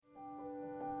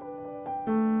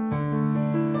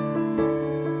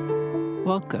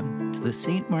Welcome to the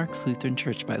St. Mark's Lutheran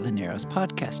Church by the Narrows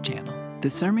podcast channel. The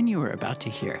sermon you are about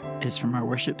to hear is from our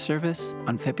worship service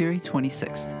on February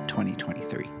 26th,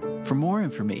 2023. For more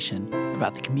information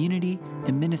about the community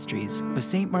and ministries of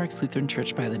St. Mark's Lutheran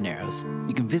Church by the Narrows,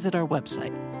 you can visit our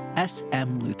website,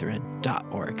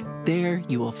 smlutheran.org. There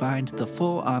you will find the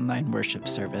full online worship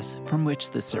service from which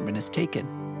this sermon is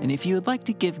taken. And if you would like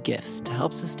to give gifts to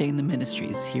help sustain the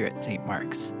ministries here at St.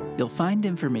 Mark's, you'll find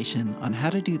information on how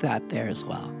to do that there as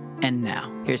well. And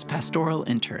now, here's pastoral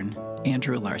intern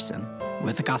Andrew Larson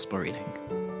with a gospel reading.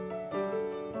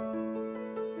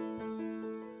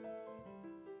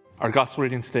 Our gospel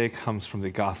reading today comes from the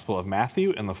Gospel of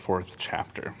Matthew in the 4th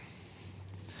chapter.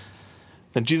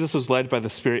 Then Jesus was led by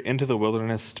the Spirit into the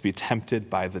wilderness to be tempted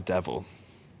by the devil.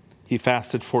 He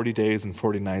fasted 40 days and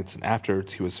 40 nights, and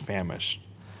afterwards he was famished.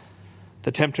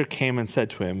 The tempter came and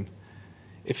said to him,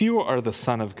 "If you are the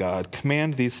Son of God,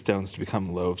 command these stones to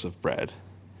become loaves of bread."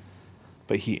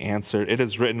 But he answered, "It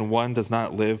is written, one does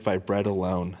not live by bread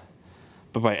alone,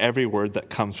 but by every word that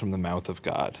comes from the mouth of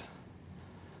God."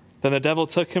 Then the devil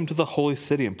took him to the holy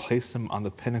city and placed him on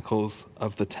the pinnacles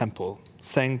of the temple,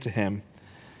 saying to him,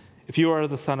 "If you are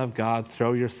the Son of God,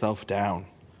 throw yourself down,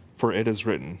 for it is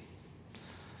written,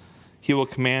 He will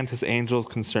command his angels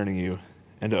concerning you,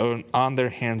 and on their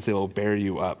hands they will bear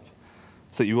you up,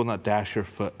 so that you will not dash your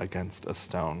foot against a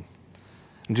stone."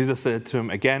 And Jesus said to him,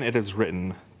 "Again it is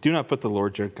written, do not put the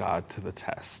Lord your God to the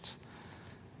test."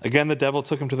 Again the devil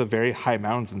took him to the very high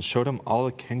mountains and showed him all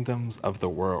the kingdoms of the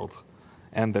world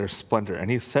and their splendor. And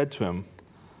he said to him,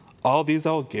 "All these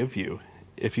I will give you,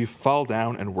 if you fall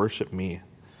down and worship me."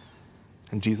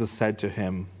 And Jesus said to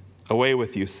him, "Away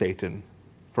with you, Satan,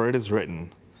 for it is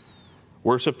written,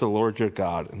 worship the Lord your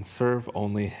God and serve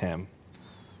only him."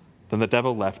 Then the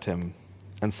devil left him,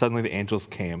 and suddenly the angels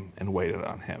came and waited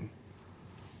on him.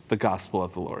 The Gospel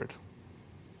of the Lord.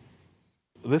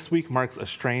 This week marks a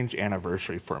strange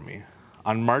anniversary for me.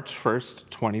 On March 1st,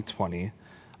 2020,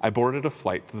 I boarded a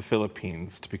flight to the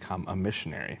Philippines to become a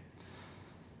missionary.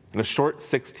 And a short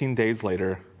 16 days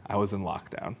later, I was in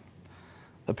lockdown.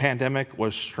 The pandemic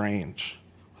was strange,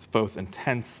 with both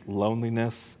intense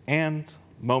loneliness and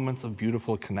moments of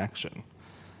beautiful connection.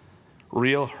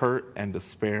 Real hurt and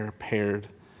despair paired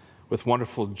with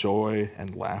wonderful joy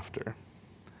and laughter.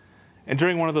 And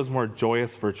during one of those more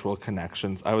joyous virtual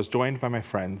connections, I was joined by my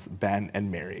friends Ben and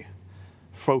Mary,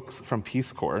 folks from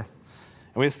Peace Corps,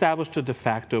 and we established a de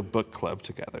facto book club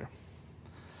together.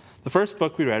 The first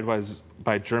book we read was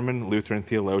by German Lutheran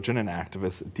theologian and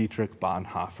activist Dietrich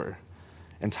Bonhoeffer,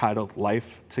 entitled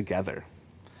Life Together.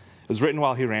 It was written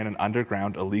while he ran an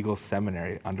underground illegal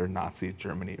seminary under Nazi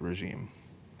Germany regime.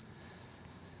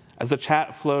 As the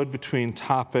chat flowed between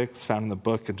topics found in the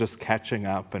book and just catching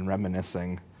up and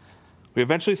reminiscing, we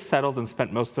eventually settled and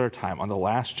spent most of our time on the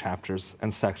last chapters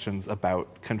and sections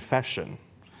about confession,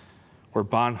 where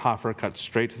Bonhoeffer cuts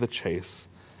straight to the chase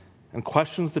and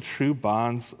questions the true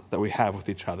bonds that we have with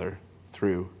each other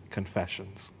through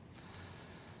confessions.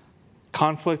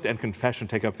 Conflict and confession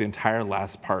take up the entire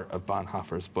last part of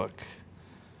Bonhoeffer's book.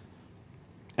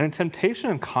 And temptation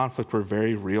and conflict were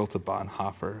very real to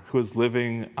Bonhoeffer, who was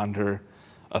living under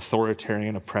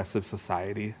authoritarian, oppressive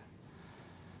society.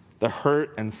 The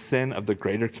hurt and sin of the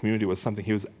greater community was something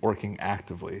he was working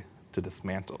actively to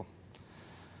dismantle.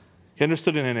 He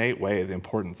understood in an innate way the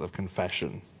importance of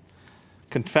confession.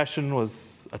 Confession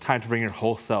was a time to bring your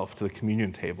whole self to the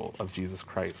communion table of Jesus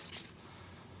Christ.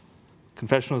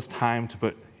 Confession was time to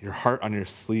put your heart on your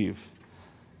sleeve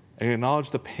and acknowledge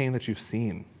the pain that you've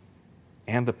seen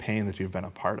and the pain that you've been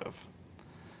a part of.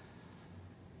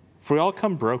 For we all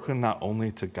come broken not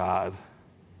only to God,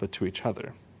 but to each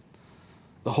other.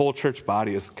 The whole church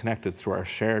body is connected through our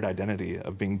shared identity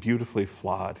of being beautifully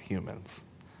flawed humans.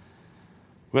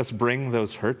 We must bring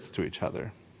those hurts to each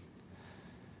other.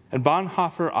 And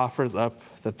Bonhoeffer offers up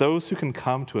that those who can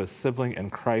come to a sibling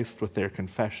in Christ with their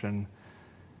confession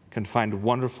can find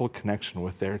wonderful connection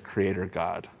with their Creator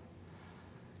God.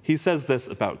 He says this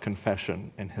about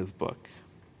confession in his book.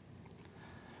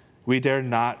 "We dare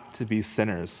not to be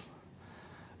sinners.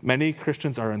 Many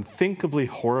Christians are unthinkably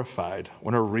horrified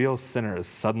when a real sinner is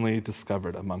suddenly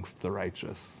discovered amongst the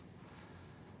righteous.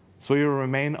 So we will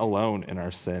remain alone in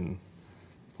our sin,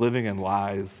 living in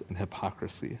lies and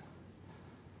hypocrisy.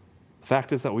 The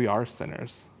fact is that we are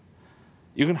sinners.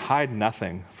 You can hide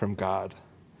nothing from God.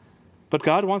 But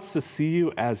God wants to see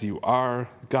you as you are.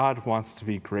 God wants to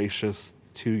be gracious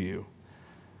to you.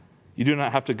 You do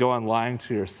not have to go on lying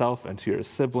to yourself and to your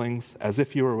siblings as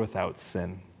if you were without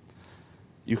sin.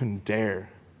 You can dare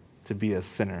to be a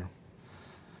sinner.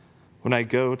 When I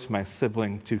go to my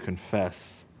sibling to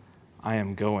confess, I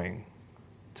am going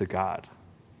to God.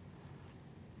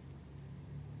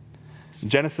 In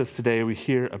Genesis today, we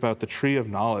hear about the tree of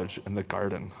knowledge in the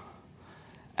garden.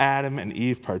 Adam and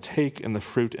Eve partake in the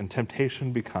fruit, and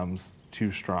temptation becomes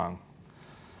too strong.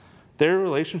 Their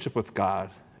relationship with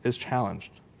God is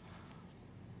challenged.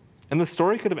 And the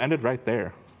story could have ended right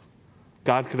there.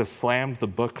 God could have slammed the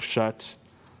book shut,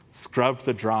 scrubbed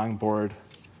the drawing board,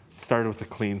 started with a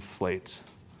clean slate.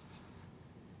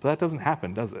 But that doesn't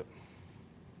happen, does it?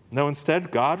 No,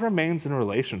 instead, God remains in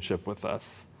relationship with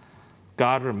us.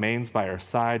 God remains by our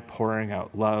side, pouring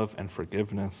out love and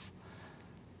forgiveness.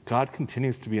 God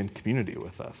continues to be in community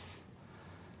with us.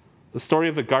 The story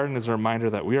of the garden is a reminder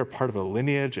that we are part of a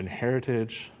lineage and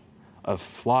heritage of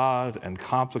flawed and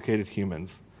complicated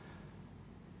humans,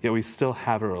 yet we still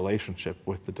have a relationship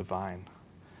with the divine.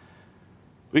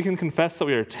 We can confess that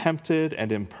we are tempted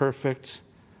and imperfect,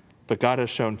 but God has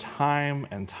shown time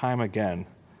and time again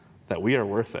that we are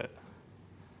worth it,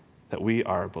 that we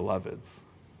are beloveds.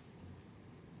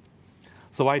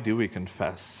 So why do we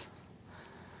confess?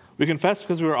 We confess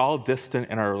because we are all distant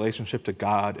in our relationship to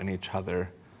God and each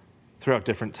other throughout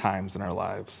different times in our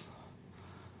lives.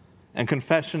 And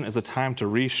confession is a time to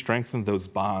re-strengthen those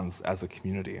bonds as a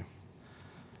community.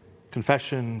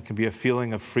 Confession can be a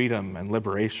feeling of freedom and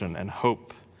liberation and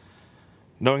hope,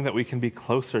 knowing that we can be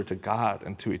closer to God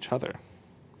and to each other.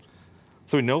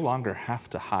 So we no longer have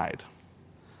to hide.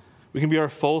 We can be our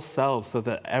full selves so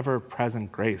that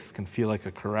ever-present grace can feel like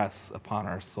a caress upon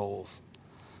our souls.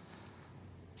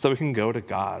 So we can go to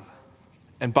God.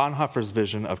 In Bonhoeffer's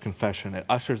vision of confession, it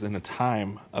ushers in a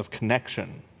time of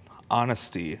connection,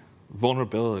 honesty,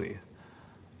 vulnerability,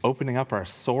 opening up our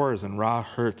sores and raw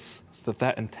hurts so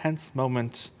that intense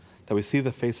moment that we see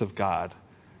the face of God,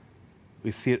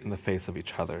 we see it in the face of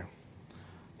each other.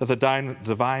 That the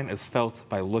divine is felt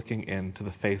by looking into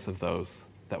the face of those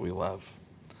that we love.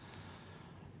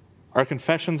 Our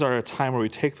confessions are a time where we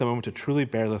take the moment to truly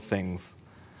bear the things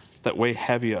that weigh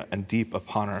heavy and deep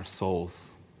upon our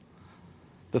souls,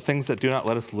 the things that do not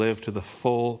let us live to the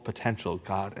full potential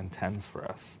God intends for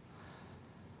us.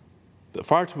 But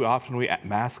far too often we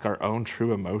mask our own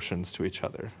true emotions to each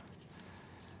other,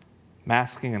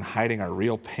 masking and hiding our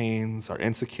real pains, our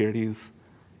insecurities,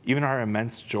 even our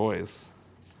immense joys.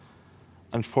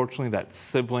 Unfortunately, that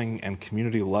sibling and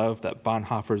community love that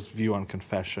Bonhoeffer's view on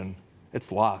confession, it's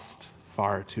lost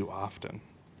far too often.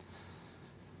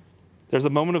 There's a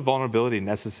moment of vulnerability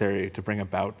necessary to bring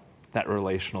about that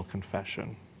relational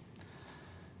confession.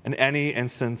 And any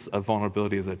instance of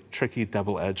vulnerability is a tricky,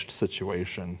 double-edged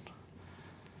situation.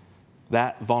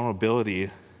 That vulnerability,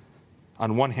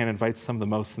 on one hand, invites some of the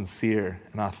most sincere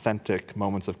and authentic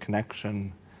moments of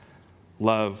connection,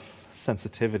 love,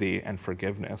 sensitivity, and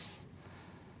forgiveness.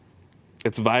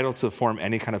 It's vital to form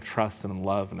any kind of trust and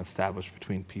love and establish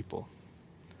between people.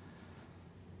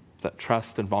 That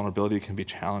trust and vulnerability can be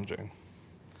challenging,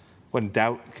 when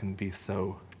doubt can be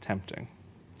so tempting.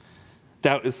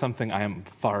 Doubt is something I am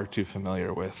far too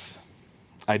familiar with.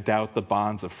 I doubt the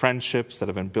bonds of friendships that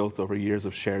have been built over years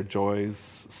of shared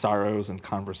joys, sorrows, and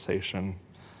conversation.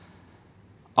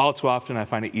 All too often, I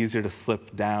find it easier to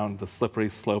slip down the slippery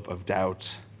slope of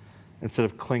doubt instead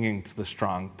of clinging to the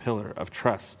strong pillar of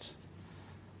trust.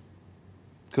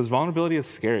 Because vulnerability is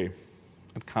scary.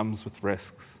 It comes with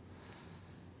risks.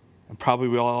 And probably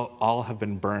we all have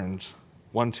been burned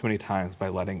one too many times by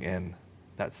letting in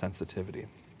that sensitivity.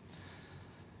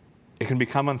 It can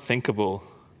become unthinkable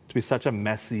to be such a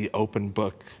messy, open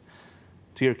book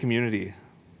to your community,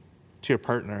 to your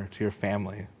partner, to your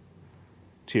family,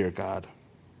 to your God.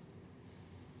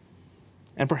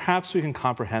 And perhaps we can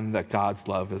comprehend that God's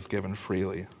love is given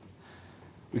freely.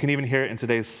 We can even hear it in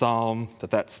today's psalm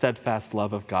that steadfast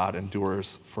love of God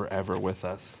endures forever with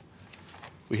us.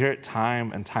 We hear it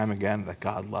time and time again that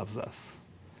God loves us.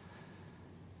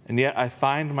 And yet I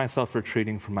find myself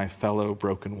retreating from my fellow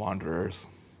broken wanderers,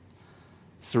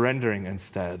 surrendering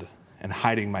instead and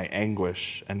hiding my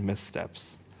anguish and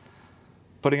missteps,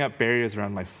 putting up barriers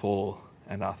around my full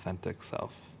and authentic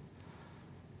self.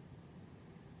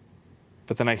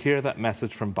 But then I hear that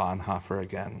message from Bonhoeffer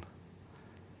again.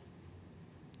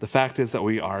 The fact is that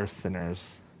we are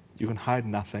sinners. You can hide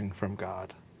nothing from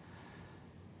God.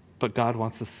 But God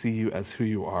wants to see you as who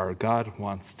you are. God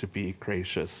wants to be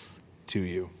gracious to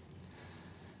you.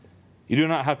 You do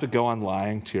not have to go on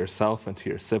lying to yourself and to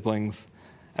your siblings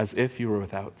as if you were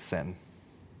without sin.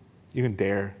 You can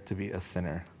dare to be a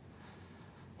sinner.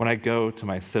 When I go to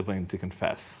my sibling to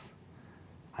confess,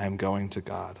 I am going to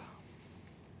God.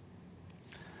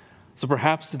 So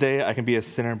perhaps today I can be a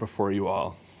sinner before you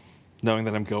all, knowing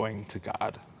that I'm going to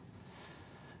God.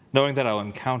 knowing that I'll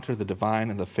encounter the divine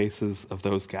in the faces of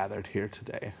those gathered here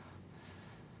today.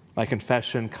 My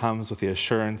confession comes with the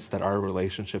assurance that our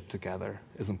relationship together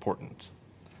is important.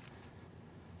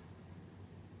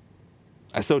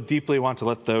 I so deeply want to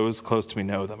let those close to me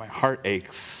know that my heart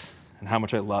aches and how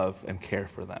much I love and care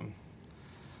for them.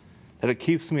 That it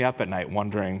keeps me up at night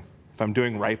wondering if I'm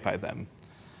doing right by them.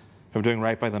 If I'm doing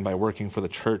right by them by working for the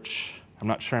church, I'm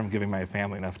not sure I'm giving my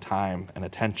family enough time and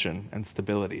attention and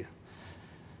stability.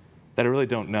 That I really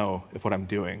don't know if what I'm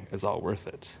doing is all worth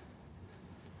it.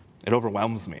 It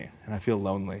overwhelms me, and I feel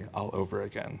lonely all over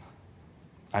again.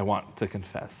 I want to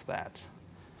confess that.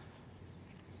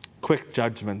 Quick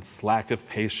judgments, lack of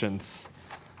patience,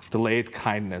 delayed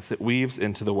kindness, it weaves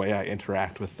into the way I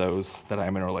interact with those that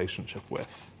I'm in a relationship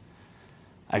with.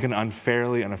 I can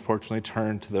unfairly and unfortunately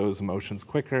turn to those emotions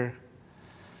quicker.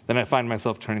 Then I find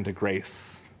myself turning to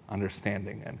grace,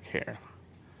 understanding, and care.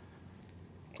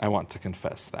 I want to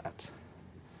confess that.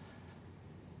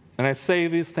 And I say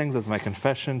these things as my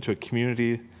confession to a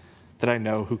community that I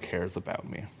know who cares about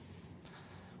me.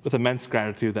 With immense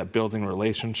gratitude that building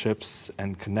relationships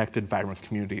and connected, vibrant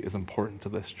community is important to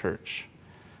this church.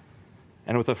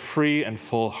 And with a free and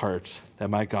full heart that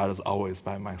my God is always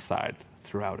by my side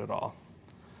throughout it all.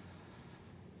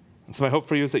 And so my hope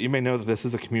for you is that you may know that this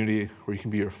is a community where you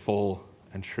can be your full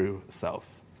and true self.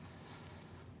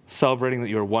 Celebrating that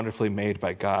you are wonderfully made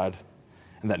by God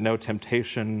and that no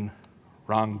temptation,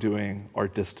 wrongdoing, or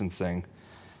distancing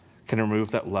can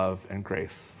remove that love and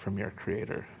grace from your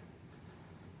Creator.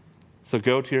 So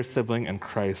go to your sibling in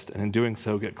Christ, and in doing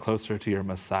so, get closer to your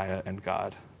Messiah and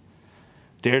God.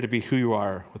 Dare to be who you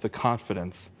are with the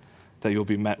confidence that you'll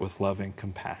be met with loving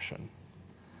compassion.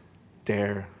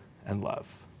 Dare and love.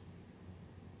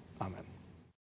 Amen.